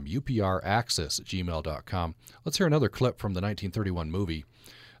upraccess@gmail.com, upraccess@gmail.com. Let's hear another clip from the 1931 movie.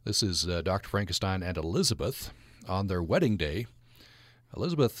 This is Dr. Frankenstein and Elizabeth on their wedding day.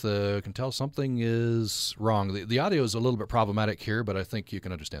 Elizabeth can tell something is wrong. The audio is a little bit problematic here, but I think you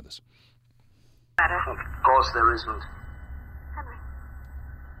can understand this. Of course there isn't. Henry,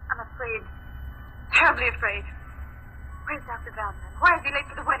 I'm afraid. Terribly afraid. Where's Dr. Bowden? Why is he late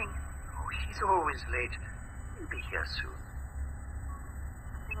for the wedding? Oh, he's always late. He'll be here soon.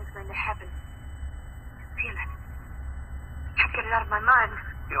 Something is going to happen. I feel it. I can't get it out of my mind.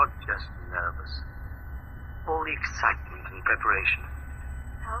 You're just nervous. All the excitement and preparation.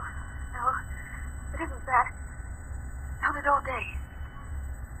 No, it isn't that. Felt it all day.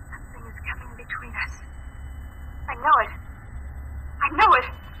 Something is coming between us. I know it. I know it.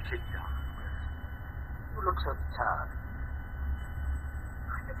 Sit down. You look so tired.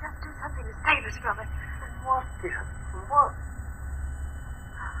 I could just do something to save us from it. What, dear? What?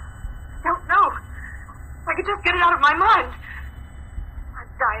 I don't know. If I could just get it out of my mind.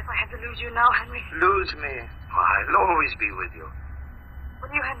 I'd die if I had to lose you now, Henry. Lose me? Oh, I'll always be with you.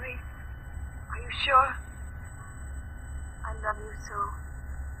 Will you, Henry? Are you sure? I love you so.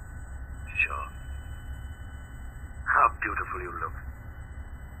 Sure. How beautiful you look.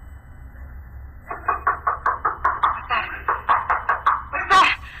 What's that? What's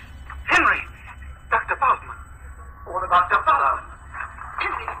that? Henry! Dr. Baldwin. What about the fellow?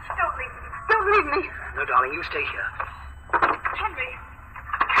 Henry, don't leave me. Don't leave me. No, darling, you stay here. Henry.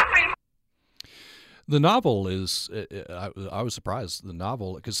 Henry. The novel is, I was surprised, the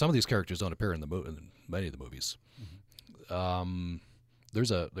novel, because some of these characters don't appear in many of the movies.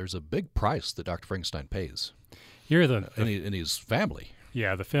 There's a big price that Dr. Frankenstein pays Here, in his family.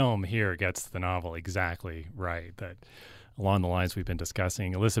 Yeah, the film here gets the novel exactly right. That along the lines we've been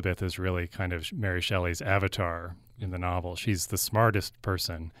discussing, Elizabeth is really kind of Mary Shelley's avatar in the novel. She's the smartest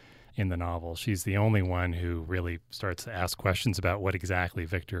person in the novel. She's the only one who really starts to ask questions about what exactly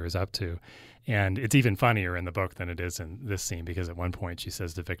Victor is up to. And it's even funnier in the book than it is in this scene, because at one point she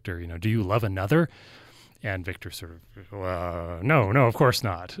says to Victor, do you love another? And Victor sort of, no, of course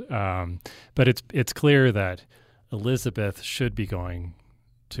not. But it's clear that Elizabeth should be going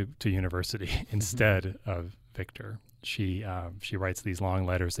to university instead of Victor. She writes these long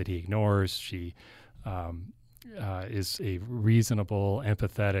letters that he ignores. She is a reasonable,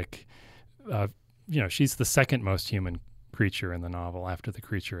 empathetic, she's the second most human creature in the novel after the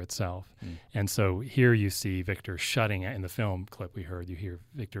creature itself. And so here you see Victor in the film clip we heard, you hear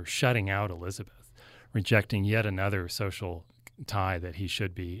Victor shutting out Elizabeth, rejecting yet another social tie that he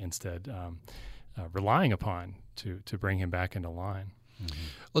should be instead relying upon to bring him back into line.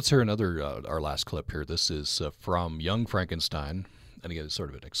 Let's hear another, our last clip here. This is from Young Frankenstein, and again, it's sort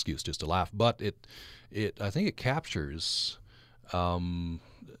of an excuse just to laugh, but I think it captures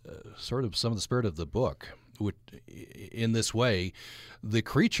sort of some of the spirit of the book. In this way, the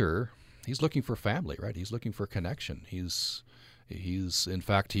creature, he's looking for family, right? He's looking for connection. He's in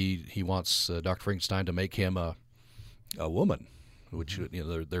fact, he wants Dr. Frankenstein to make him a woman, which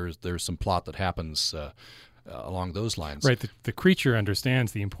there's some plot that happens along those lines. Right. The creature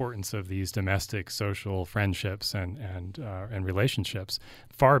understands the importance of these domestic social friendships and relationships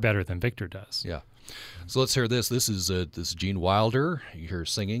far better than Victor does. Yeah. So let's hear this. This is Gene Wilder. You hear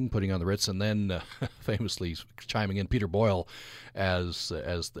singing, putting on the Ritz, and then famously chiming in Peter Boyle as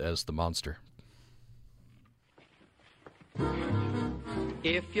the monster.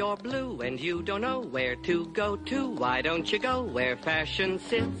 If you're blue and you don't know where to go to, why don't you go where fashion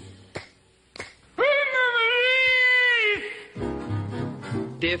sits?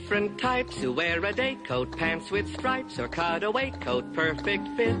 Different types who wear a day coat, pants with stripes, or cutaway coat, perfect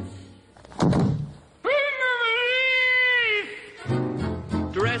fits.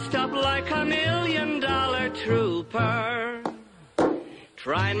 Dressed up like $1 million trooper,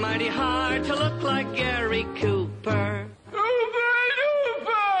 trying mighty hard to look like Gary Cooper.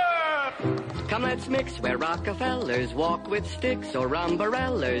 Come, let's mix where Rockefellers walk with sticks or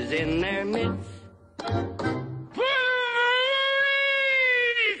umbrellas in their midst.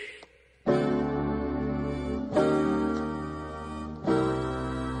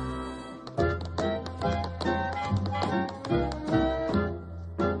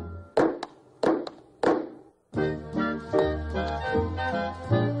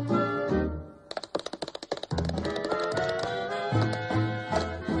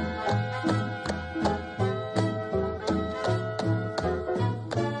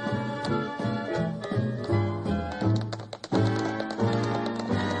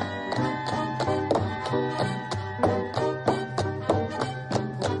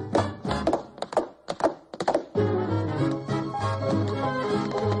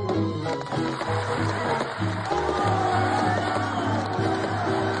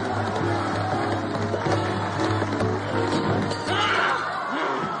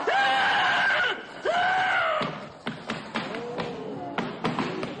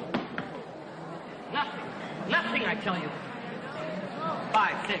 Nothing, I tell you.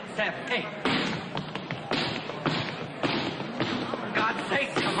 5, 6, 7, 8. For God's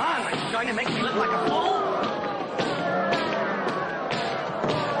sake, come on. Are you going to make me look like a fool?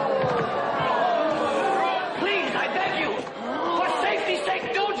 Please, I beg you. For safety's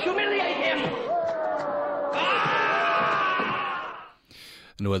sake, don't humiliate him.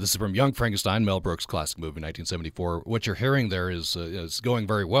 No, this is from Young Frankenstein, Mel Brooks' classic movie, 1974. What you're hearing there is going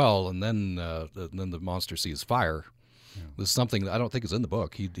very well, and then the monster sees fire. Yeah. This is something that I don't think is in the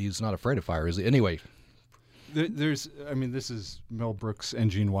book. He's not afraid of fire, is he? Anyway. This is Mel Brooks and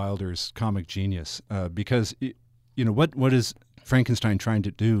Gene Wilder's comic genius, because, what is Frankenstein trying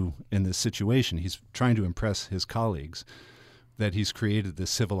to do in this situation? He's trying to impress his colleagues that he's created this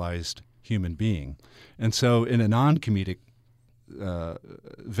civilized human being. And so in a non-comedic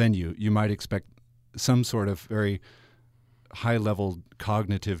venue, you might expect some sort of very high-level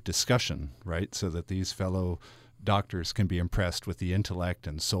cognitive discussion, right? So that these fellow doctors can be impressed with the intellect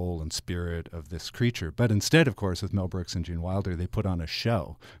and soul and spirit of this creature. But instead, of course, with Mel Brooks and Gene Wilder, they put on a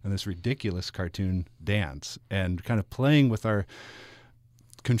show and this ridiculous cartoon dance and kind of playing with our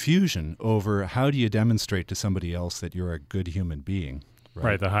confusion over how do you demonstrate to somebody else that you're a good human being.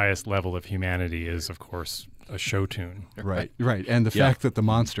 Right. The highest level of humanity is, of course, a show tune. Right. And the fact that the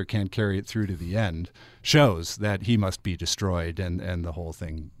monster can't carry it through to the end shows that he must be destroyed, and the whole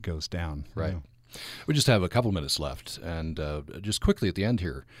thing goes down. Right. We just have a couple minutes left, and just quickly at the end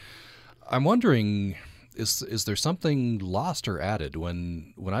here, I'm wondering, is there something lost or added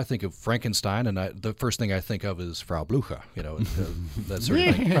when I think of Frankenstein, and the first thing I think of is Frau Blucher, that sort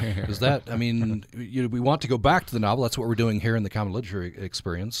of thing. Is that, I mean, we want to go back to the novel. That's what we're doing here in the Common Literature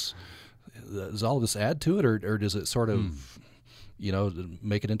experience. Does all of this add to it, or does it sort of,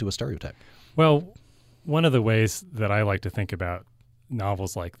 make it into a stereotype? Well, one of the ways that I like to think about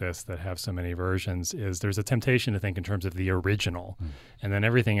novels like this that have so many versions is there's a temptation to think in terms of the original, and then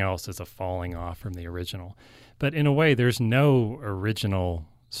everything else is a falling off from the original. But in a way, there's no original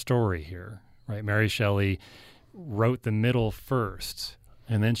story here, right? Mary Shelley wrote the middle first,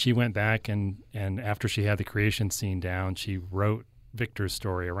 and then she went back and after she had the creation scene down, she wrote Victor's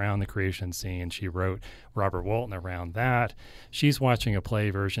story around the creation scene. She wrote Robert Walton around that. She's watching a play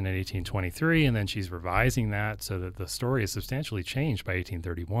version in 1823, and then she's revising that so that the story is substantially changed by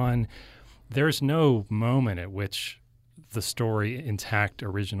 1831. There's no moment at which the story, intact,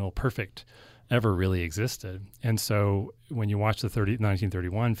 original, perfect, ever really existed. And so when you watch the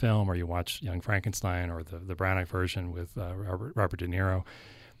 1931 film, or you watch Young Frankenstein, or the Branagh version with Robert De Niro,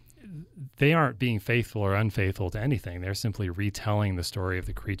 they aren't being faithful or unfaithful to anything. They're simply retelling the story of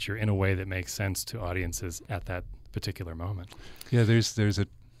the creature in a way that makes sense to audiences at that particular moment. Yeah, there's a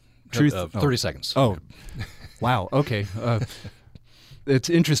truth. 30 seconds. Oh, wow. Okay. It's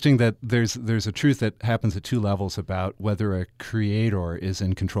interesting that there's a truth that happens at two levels about whether a creator is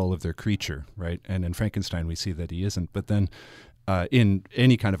in control of their creature, right? And in Frankenstein, we see that he isn't. But then in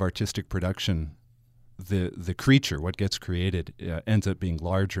any kind of artistic production, the creature, what gets created, ends up being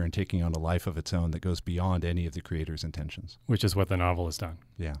larger and taking on a life of its own that goes beyond any of the creator's intentions. Which is what the novel has done.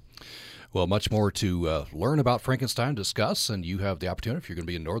 Yeah. Well, much more to learn about Frankenstein, discuss, and you have the opportunity, if you're going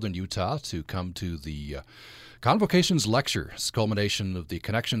to be in northern Utah, to come to the Convocations Lecture. It's a culmination of the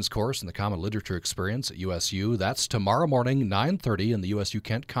Connections course and the Common Literature experience at USU. That's tomorrow morning, 9:30 in the USU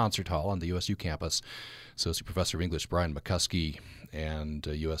Kent Concert Hall on the USU campus. Associate Professor of English Brian McCuskey and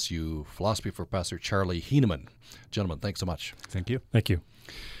USU Philosophy Professor Charlie Hieneman. Gentlemen, thanks so much. Thank you. Thank you.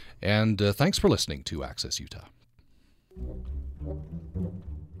 And thanks for listening to Access Utah.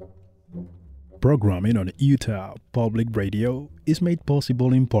 Programming on Utah Public Radio is made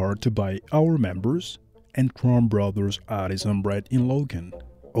possible in part by our members and Crum Brothers Artisan Bread in Logan,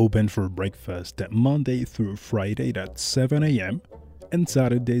 open for breakfast Monday through Friday at 7 a.m. and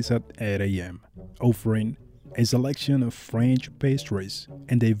Saturdays at 8 a.m., offering a selection of French pastries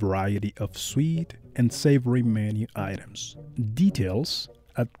and a variety of sweet and savory menu items. Details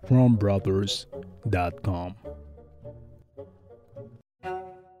at crumbrothers.com.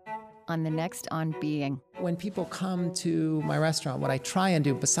 On the next On Being. When people come to my restaurant, what I try and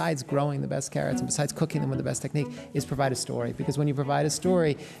do, besides growing the best carrots and besides cooking them with the best technique, is provide a story. Because when you provide a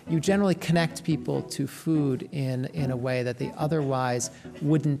story, you generally connect people to food in a way that they otherwise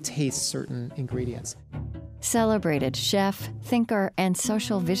wouldn't taste certain ingredients. Celebrated chef, thinker, and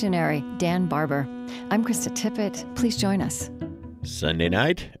social visionary Dan Barber. I'm Krista Tippett. Please join us. Sunday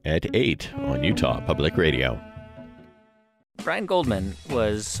night at 8 on Utah Public Radio. Brian Goldman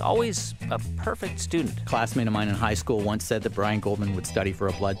was always a perfect student. A classmate of mine in high school once said that Brian Goldman would study for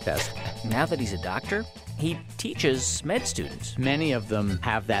a blood test. Now that he's a doctor, he teaches med students. Many of them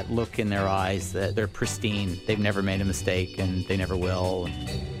have that look in their eyes that they're pristine. They've never made a mistake, and they never will.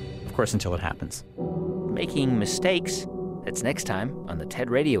 Of course, until it happens. Making mistakes. That's next time on the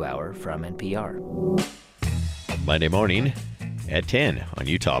TED Radio Hour from NPR. Monday morning at 10 on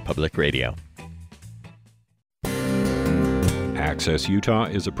Utah Public Radio. Access Utah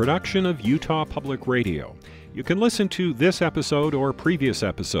is a production of Utah Public Radio. You can listen to this episode or previous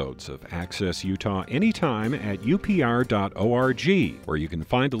episodes of Access Utah anytime at upr.org, where you can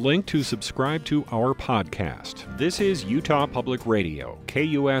find a link to subscribe to our podcast. This is Utah Public Radio,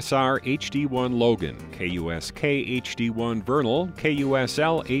 KUSR HD1 Logan, KUSK HD1 Vernal,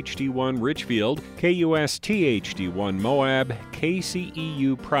 KUSL HD1 Richfield, KUST HD1 Moab,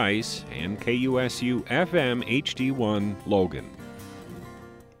 KCEU Price, and KUSU FM HD1 Logan.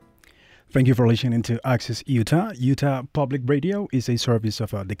 Thank you for listening to Access Utah. Utah Public Radio is a service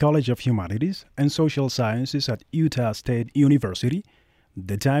of the College of Humanities and Social Sciences at Utah State University.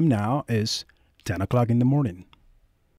 The time now is 10 o'clock in the morning.